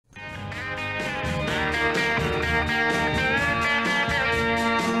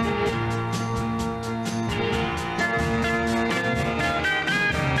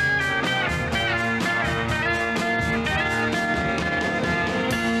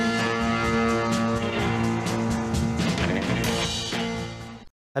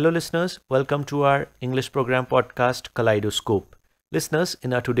Hello, listeners. Welcome to our English program podcast, Kaleidoscope. Listeners,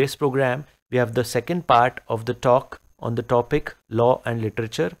 in our today's program, we have the second part of the talk on the topic Law and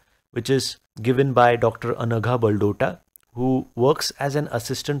Literature, which is given by Dr. Anagha Baldota, who works as an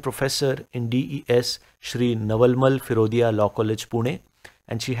assistant professor in DES Shri Navalmal Firodia Law College, Pune,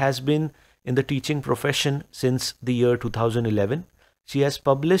 and she has been in the teaching profession since the year 2011. She has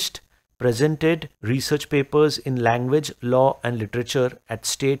published presented research papers in language, law and literature at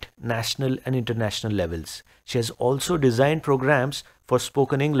state, national and international levels. She has also designed programs for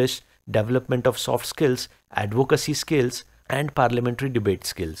spoken English, development of soft skills, advocacy skills and parliamentary debate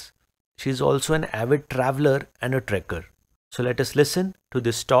skills. She is also an avid traveler and a trekker. So let us listen to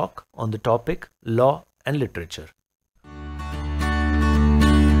this talk on the topic law and literature.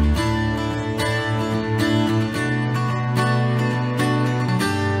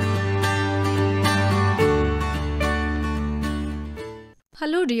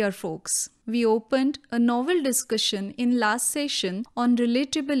 Hello dear folks, we opened a novel discussion in last session on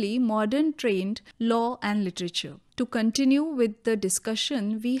relatively modern trained law and literature. To continue with the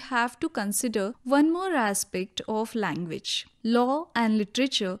discussion, we have to consider one more aspect of language. Law and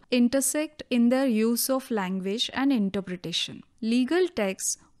literature intersect in their use of language and interpretation. Legal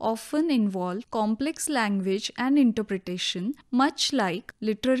texts often involve complex language and interpretation, much like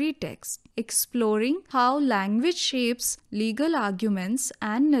literary texts, exploring how language shapes legal arguments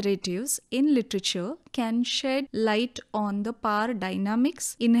and narratives in literature can shed light on the power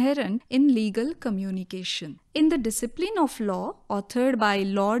dynamics inherent in legal communication. In The Discipline of Law, authored by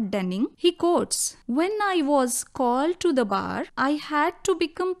Lord Denning, he quotes, "When I was called to the bar, I had to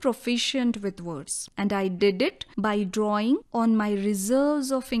become proficient with words, and I did it by drawing on my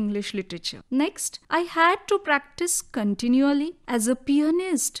reserves of English literature. Next, I had to practice continually. As a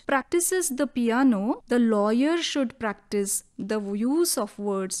pianist practices the piano, the lawyer should practice the use of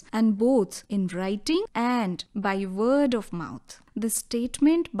words, and both in writing and by word of mouth." The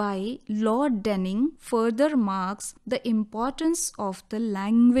statement by Lord Denning further marks the importance of the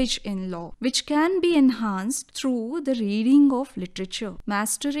language in law, which can be enhanced through the reading of literature.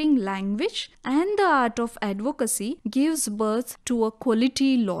 Mastering language and the art of advocacy gives birth to a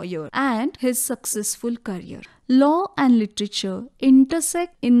quality lawyer and his successful career. Law and literature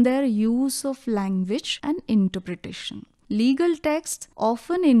intersect in their use of language and interpretation. Legal texts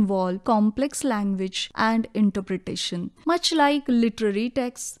often involve complex language and interpretation, much like literary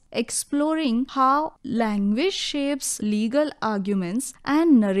texts, exploring how language shapes legal arguments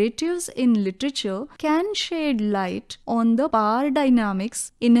and narratives in literature can shed light on the power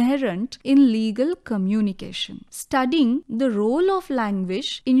dynamics inherent in legal communication. Studying the role of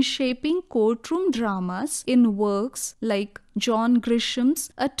language in shaping courtroom dramas in works like John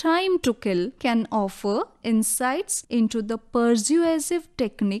Grisham's A Time to Kill can offer insights into the persuasive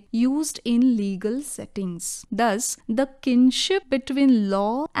technique used in legal settings. Thus, the kinship between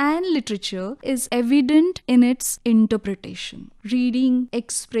law and literature is evident in its interpretation, reading,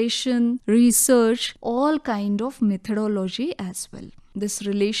 expression, research, all kind of methodology as well. This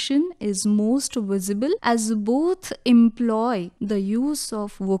relation is most visible as both employ the use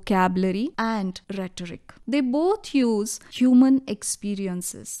of vocabulary and rhetoric. They both use human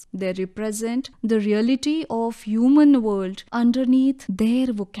experiences. They represent the reality of human world underneath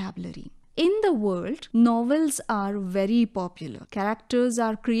their vocabulary. In the world, novels are very popular. Characters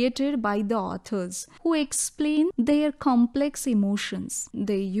are created by the authors who explain their complex emotions.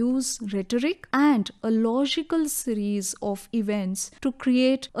 They use rhetoric and a logical series of events to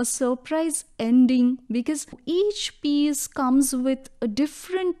create a surprise ending because each piece comes with a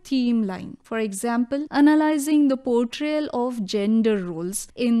different theme line. For example, analyzing the portrayal of gender roles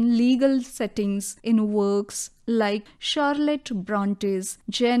in legal settings in works like Charlotte Bronte's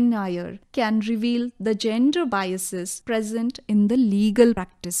Jane Eyre can reveal the gender biases present in the legal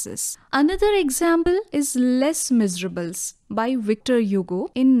practices. Another example is Les Miserables by Victor Hugo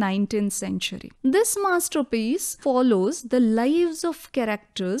in 19th century. This masterpiece follows the lives of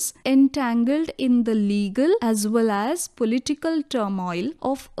characters entangled in the legal as well as political turmoil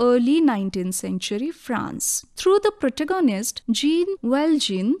of early 19th century France. Through the protagonist, Jean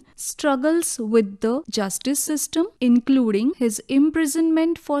Valjean struggles with the justice system, including his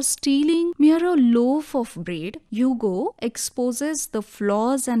imprisonment for stealing mere a loaf of bread. Hugo exposes the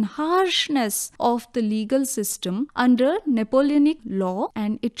flaws and harshness of the legal system under Napoleonic law,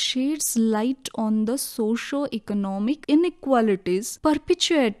 and it sheds light on the socio-economic inequalities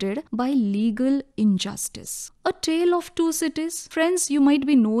perpetuated by legal injustice. A Tale of Two Cities. Friends, you might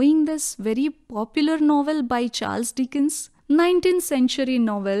be knowing this very popular novel by Charles Dickens. 19th century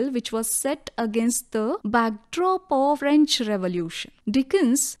novel which was set against the backdrop of French Revolution.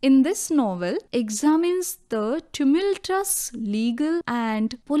 Dickens, in this novel, examines the tumultuous legal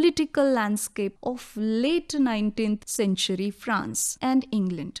and political landscape of late 19th century France and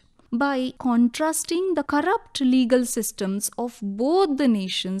England, by contrasting the corrupt legal systems of both the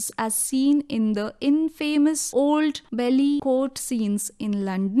nations as seen in the infamous Old Bailey court scenes in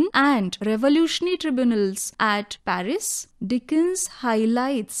London and revolutionary tribunals at Paris. Dickens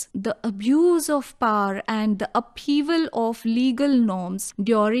highlights the abuse of power and the upheaval of legal norms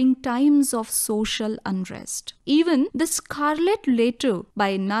during times of social unrest. Even The Scarlet Letter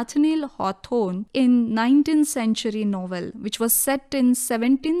by Nathaniel Hawthorne, in 19th century novel, which was set in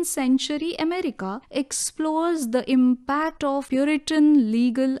 17th century America, explores the impact of Puritan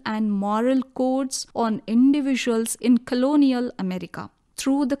legal and moral codes on individuals in colonial America,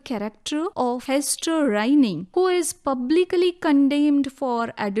 through the character of Hester Reining, who is publicly condemned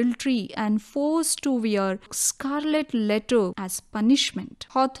for adultery and forced to wear scarlet letter as punishment.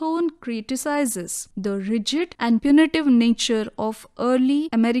 Hawthorne criticizes the rigid and punitive nature of early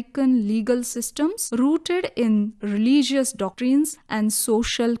American legal systems rooted in religious doctrines and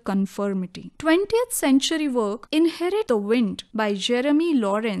social conformity. 20th century work Inherit the Wind by Jeremy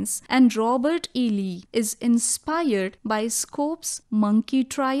Lawrence and Robert E. Lee is inspired by Scope's Monkey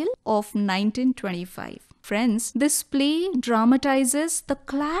Trial of 1925. Friends, this play dramatizes the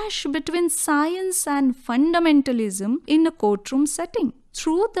clash between science and fundamentalism in a courtroom setting.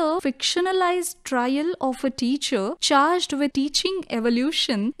 Through the fictionalized trial of a teacher charged with teaching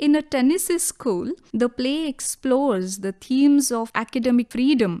evolution in a Tennessee school, the play explores the themes of academic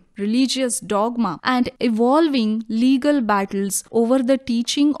freedom, religious dogma, and evolving legal battles over the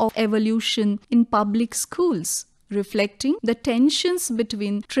teaching of evolution in public schools, reflecting the tensions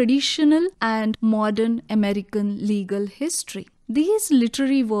between traditional and modern American legal history. These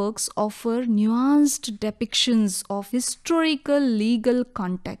literary works offer nuanced depictions of historical legal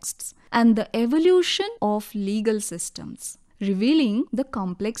contexts and the evolution of legal systems, revealing the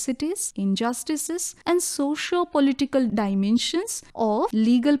complexities, injustices, and socio-political dimensions of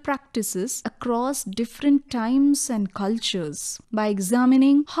legal practices across different times and cultures. By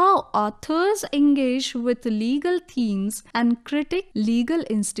examining how authors engage with legal themes and critique legal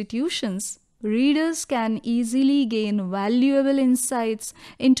institutions, readers can easily gain valuable insights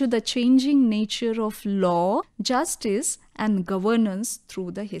into the changing nature of law, justice, and governance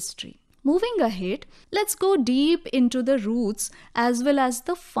through the history. Moving ahead, let's go deep into the roots as well as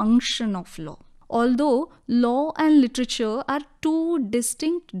the function of law. Although law and literature are two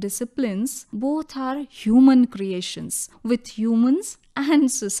distinct disciplines, both are human creations with humans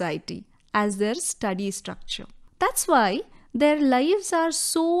and society as their study structure. That's why their lives are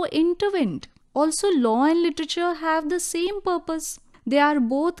so intertwined. Also, law and literature have the same purpose. They are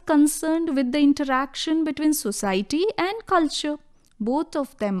both concerned with the interaction between society and culture. Both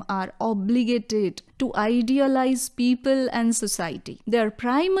of them are obligated to idealize people and society. Their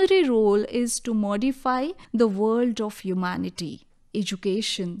primary role is to modify the world of humanity.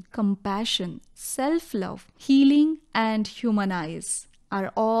 Education, compassion, self-love, healing, and humanize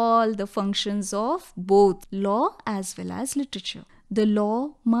are all the functions of both law as well as literature. The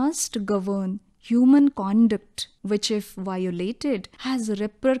law must govern human conduct, which, if violated, has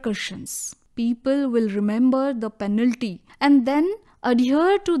repercussions. People will remember the penalty and then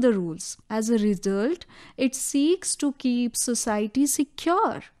adhere to the rules. As a result, it seeks to keep society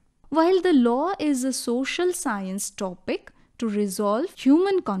secure. While the law is a social science topic to resolve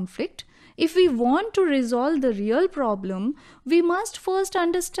human conflict, if we want to resolve the real problem, we must first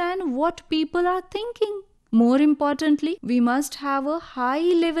understand what people are thinking. More importantly, we must have a high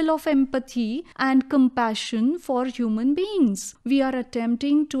level of empathy and compassion for human beings. We are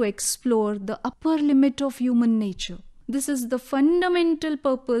attempting to explore the upper limit of human nature. This is the fundamental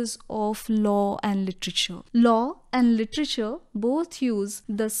purpose of law and literature. Law and literature both use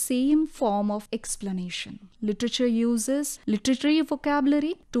the same form of explanation. Literature uses literary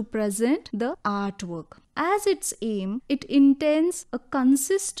vocabulary to present the artwork. As its aim, it intends a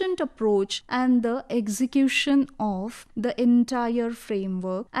consistent approach and the execution of the entire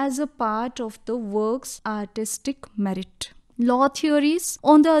framework as a part of the work's artistic merit. Law theories,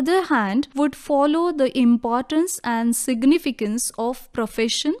 on the other hand, would follow the importance and significance of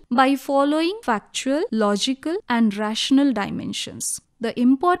profession by following factual, logical, and rational dimensions. The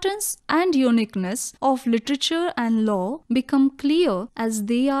importance and uniqueness of literature and law become clear as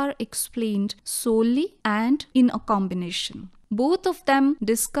they are explained solely and in a combination. Both of them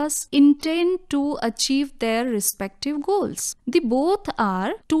discuss intent to achieve their respective goals. They both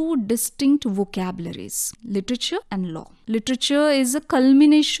are two distinct vocabularies, literature and law. Literature is a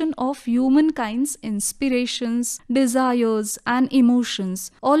culmination of humankind's inspirations, desires, and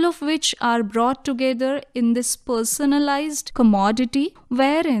emotions, all of which are brought together in this personalized commodity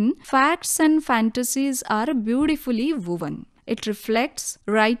wherein facts and fantasies are beautifully woven. It reflects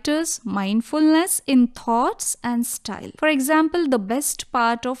writers' mindfulness in thoughts and style. For example, the best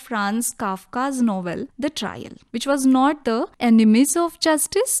part of Franz Kafka's novel, The Trial, which was not the enemies of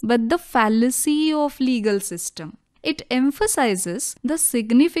justice, but the fallacy of legal system. It emphasizes the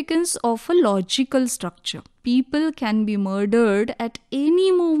significance of a logical structure. People can be murdered at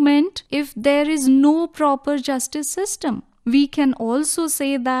any moment if there is no proper justice system. We can also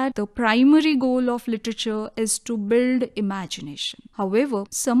say that the primary goal of literature is to build imagination. However,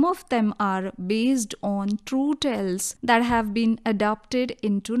 some of them are based on true tales that have been adapted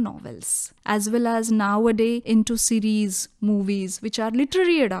into novels, as well as nowadays into series, movies, which are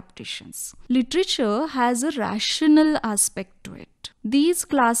literary adaptations. Literature has a rational aspect to it. These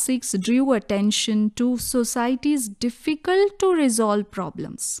classics drew attention to society's difficult to resolve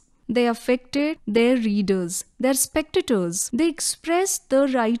problems. They affected their readers, their spectators. They expressed the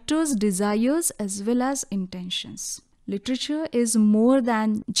writer's desires as well as intentions. Literature is more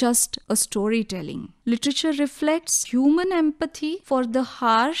than just a storytelling. Literature reflects human empathy for the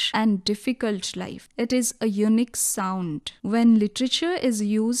harsh and difficult life. It is a unique sound. When literature is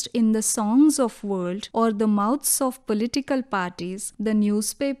used in the songs of world or the mouths of political parties, the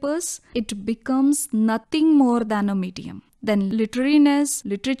newspapers, it becomes nothing more than a medium. Then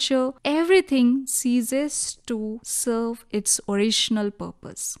literature, everything ceases to serve its original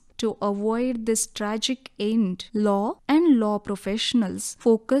purpose. To avoid this tragic end, law and law professionals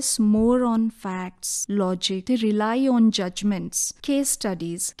focus more on facts, logic. They rely on judgments, case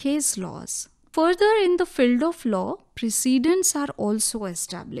studies, case laws. Further, in the field of law, precedents are also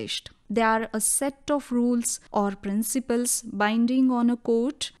established. They are a set of rules or principles binding on a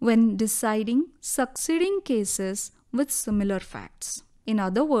court when deciding succeeding cases with similar facts. In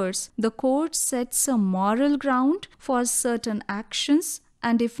other words, the court sets a moral ground for certain actions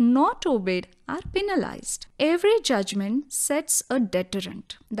and if not obeyed are penalized. Every judgment sets a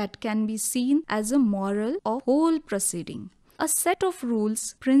deterrent that can be seen as a moral of whole proceeding. A set of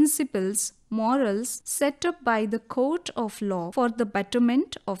rules, principles, morals set up by the court of law for the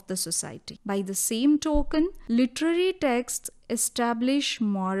betterment of the society. By the same token, literary texts establish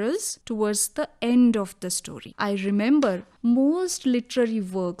morals towards the end of the story. I remember most literary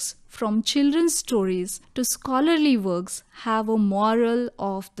works, from children's stories to scholarly works, have a moral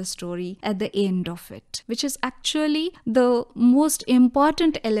of the story at the end of it, which is actually the most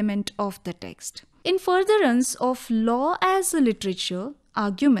important element of the text. In furtherance of law as a literature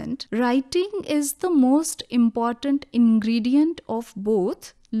argument, writing is the most important ingredient of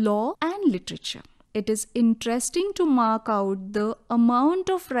both law and literature. It is interesting to mark out the amount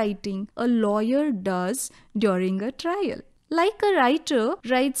of writing a lawyer does during a trial. Like a writer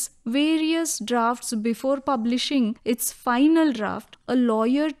writes various drafts before publishing its final draft, a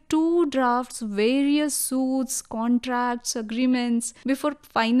lawyer too drafts various suits, contracts, agreements before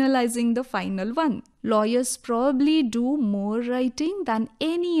finalizing the final one. Lawyers probably do more writing than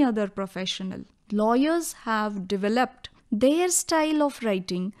any other professional. Lawyers have developed their style of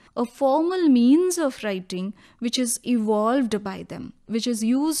writing, a formal means of writing which is evolved by them, which is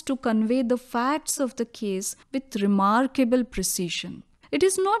used to convey the facts of the case with remarkable precision. It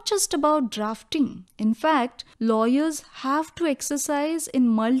is not just about drafting. In fact, lawyers have to exercise in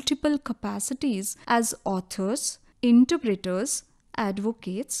multiple capacities as authors, interpreters,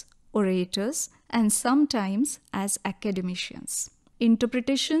 advocates, orators, and sometimes as academicians.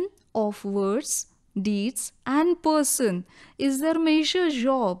 Interpretation of words, deeds, and person is their major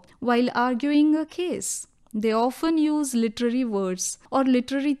job while arguing a case. They often use literary words or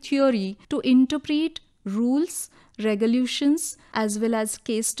literary theory to interpret rules, regulations, as well as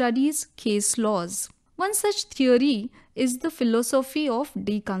case studies, case laws. One such theory is the philosophy of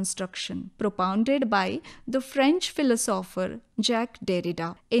deconstruction, propounded by the French philosopher Jacques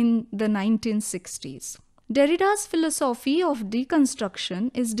Derrida in the 1960s. Derrida's philosophy of deconstruction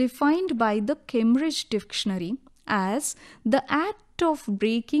is defined by the Cambridge Dictionary as the act of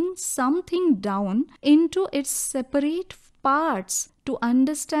breaking something down into its separate parts to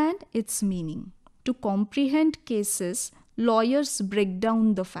understand its meaning. To comprehend cases, lawyers break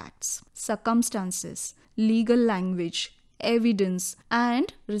down the facts, circumstances, legal language, evidence,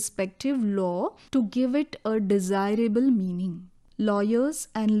 and respective law to give it a desirable meaning. lawyers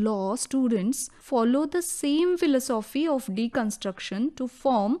and law students follow the same philosophy of deconstruction to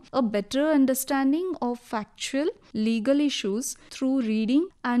form a better understanding of factual legal issues through reading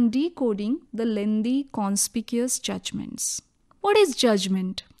and decoding the lengthy conspicuous judgments. What is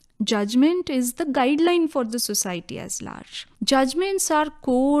judgment? Judgment is the guideline for the society as large. Judgments are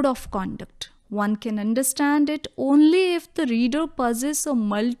code of conduct. One can understand it only if the reader possesses a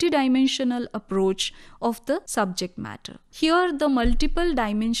multidimensional approach of the subject matter. Here, the multiple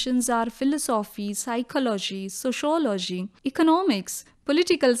dimensions are philosophy, psychology, sociology, economics,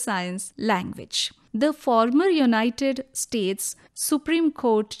 political science, language. The former United States Supreme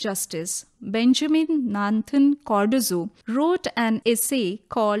Court Justice Benjamin Nathan Cardozo wrote an essay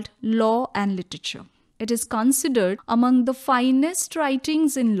called Law and Literature. It is considered among the finest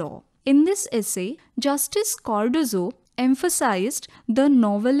writings in law. In this essay, Justice Cardozo emphasized the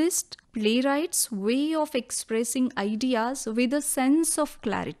novelist playwright's way of expressing ideas with a sense of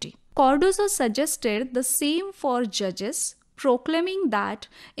clarity. Cardozo suggested the same for judges, proclaiming that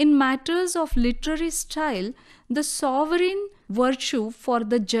in matters of literary style, the sovereign virtue for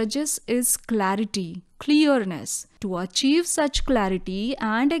the judges is clarity, clearness. To achieve such clarity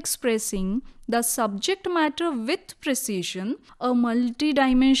and expressing the subject matter with precision, a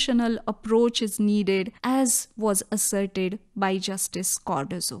multidimensional approach is needed, as was asserted by Justice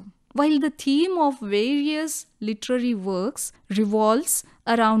Cardozo. While the theme of various literary works revolves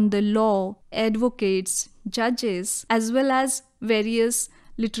around the law, advocates, judges, as well as various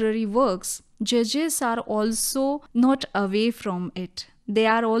literary works, judges are also not away from it. They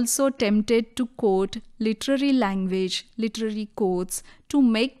are also tempted to quote literary language, literary quotes, to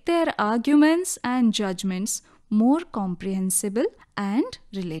make their arguments and judgments more comprehensible and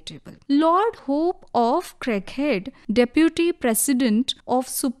relatable. Lord Hope of Craighead, Deputy President of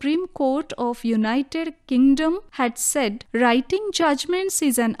Supreme Court of United Kingdom, had said, "Writing judgments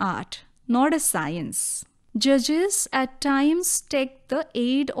is an art, not a science." Judges at times take the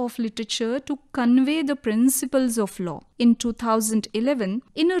aid of literature to convey the principles of law. In 2011,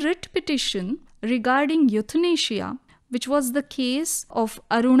 in a writ petition regarding euthanasia, which was the case of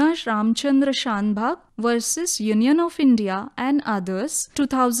Aruna Ramchandra Shanbhag versus Union of India and others,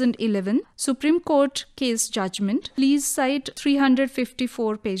 2011, Supreme Court case judgment, please cite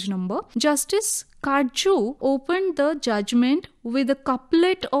 354 page number, Justice Kajju opened the judgment with a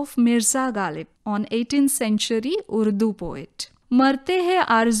couplet of Mirza Ghalib, on 18th century Urdu poet. मरते हैं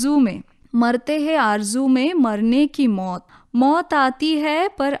आरज़ू में, मरते हैं आरज़ू में मरने की मौत, मौत आती है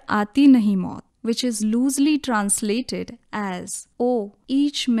पर आती नहीं मौत, which is loosely translated as, "Oh,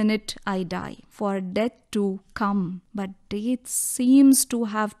 each minute I die, for death to come, but death seems to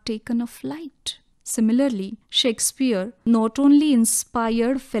have taken a flight." Similarly, Shakespeare not only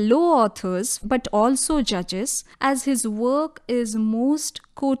inspired fellow authors but also judges, as his work is most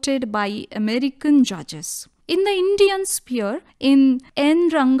quoted by American judges. In the Indian sphere, in N.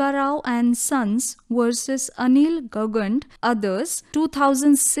 Rangarao and Sons versus Anil Gagand, others,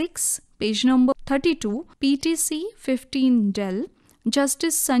 2006, page number 32, PTC 15 Del,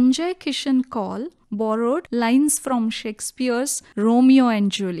 Justice Sanjay Kishan Kaul borrowed lines from Shakespeare's Romeo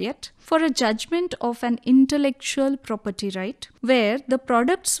and Juliet for a judgment of an intellectual property right, where the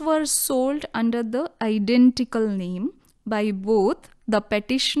products were sold under the identical name by both the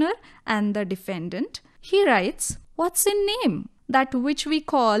petitioner and the defendant. He writes, "What's in name? That which we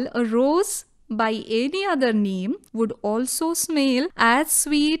call a rose by any other name would also smell as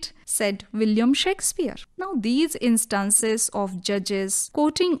sweet," said William Shakespeare. Now, these instances of judges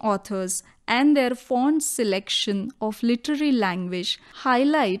quoting authors and their fond selection of literary language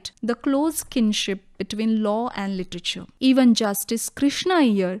highlight the close kinship between law and literature. Even Justice Krishna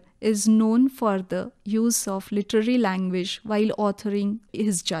Iyer is known for the use of literary language while authoring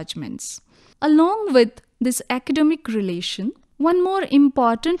his judgments. Along with this academic relation, one more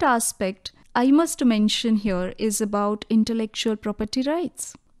important aspect I must mention here is about intellectual property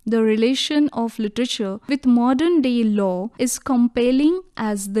rights. The relation of literature with modern day law is compelling,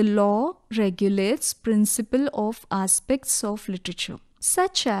 as the law regulates principle of aspects of literature,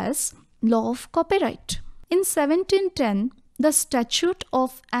 such as law of copyright. In 1710, the Statute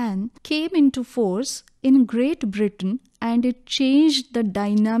of Anne came into force in Great Britain, and it changed the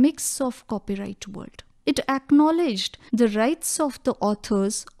dynamics of copyright world. It acknowledged the rights of the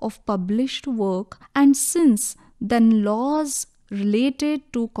authors of published work, and since then laws related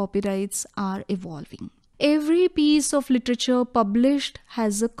to copyrights are evolving. Every piece of literature published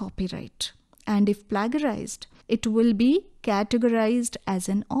has a copyright, and if plagiarized, it will be categorized as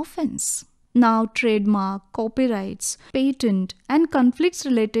an offense. Now, trademark, copyrights, patent, and conflicts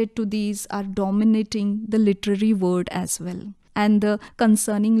related to these are dominating the literary world as well. and the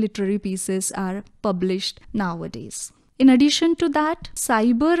concerning literary pieces are published nowadays. In addition to that,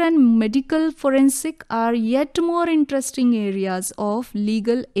 cyber and medical forensic are yet more interesting areas of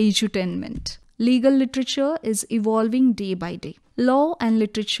legal edutainment. Legal literature is evolving day by day. Law and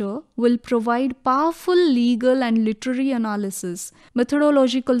literature will provide powerful legal and literary analysis,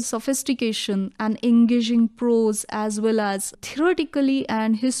 methodological sophistication, and engaging prose, as well as theoretically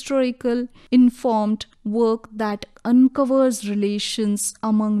and historical informed work that uncovers relations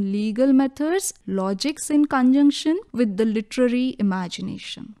among legal methods, logics in conjunction with the literary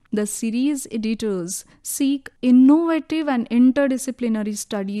imagination. The series editors seek innovative and interdisciplinary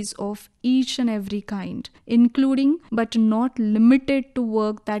studies of each and every kind, including but not limited to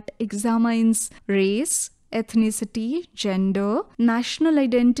work that examines race, ethnicity, gender, national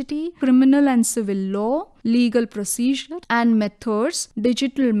identity, criminal and civil law, legal procedure and methods,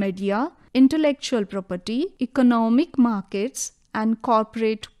 digital media, intellectual property, economic markets, and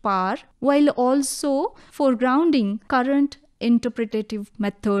corporate power, while also foregrounding current interpretative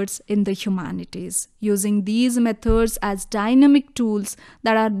methods in the humanities, using these methods as dynamic tools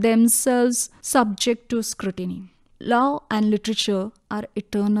that are themselves subject to scrutiny. Law and literature are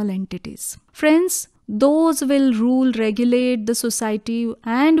eternal entities. Friends, those will rule, regulate the society,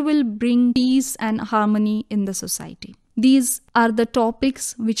 and will bring peace and harmony in the society. These are the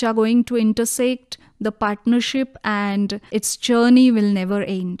topics which are going to intersect the partnership, and its journey will never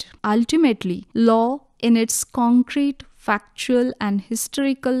end. Ultimately, law in its concrete, factual and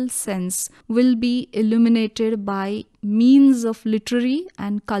historical sense will be illuminated by means of literary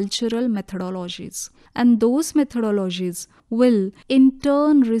and cultural methodologies. And those methodologies will in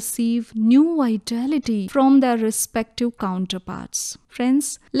turn receive new vitality from their respective counterparts.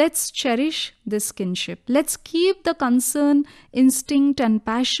 Friends, let's cherish this kinship. Let's keep the concern, instinct and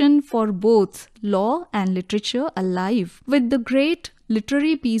passion for both law and literature alive with the great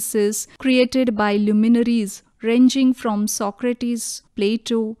literary pieces created by luminaries ranging from Socrates,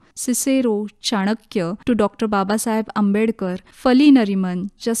 Plato, Cicero, Chanakya to Dr. Babasaheb Ambedkar, Fali Nariman,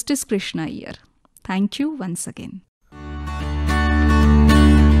 Justice Krishna Iyer. Thank you once again.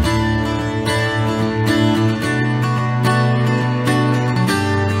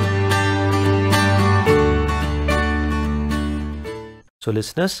 So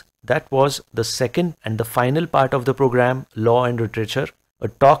listeners, that was the second and the final part of the program, Law and Literature, a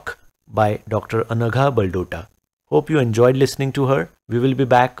talk by Dr. Anagha Baldota. Hope you enjoyed listening to her. We will be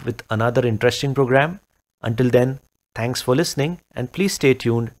back with another interesting program. Until then, thanks for listening and please stay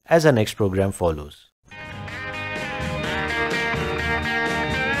tuned as our next program follows.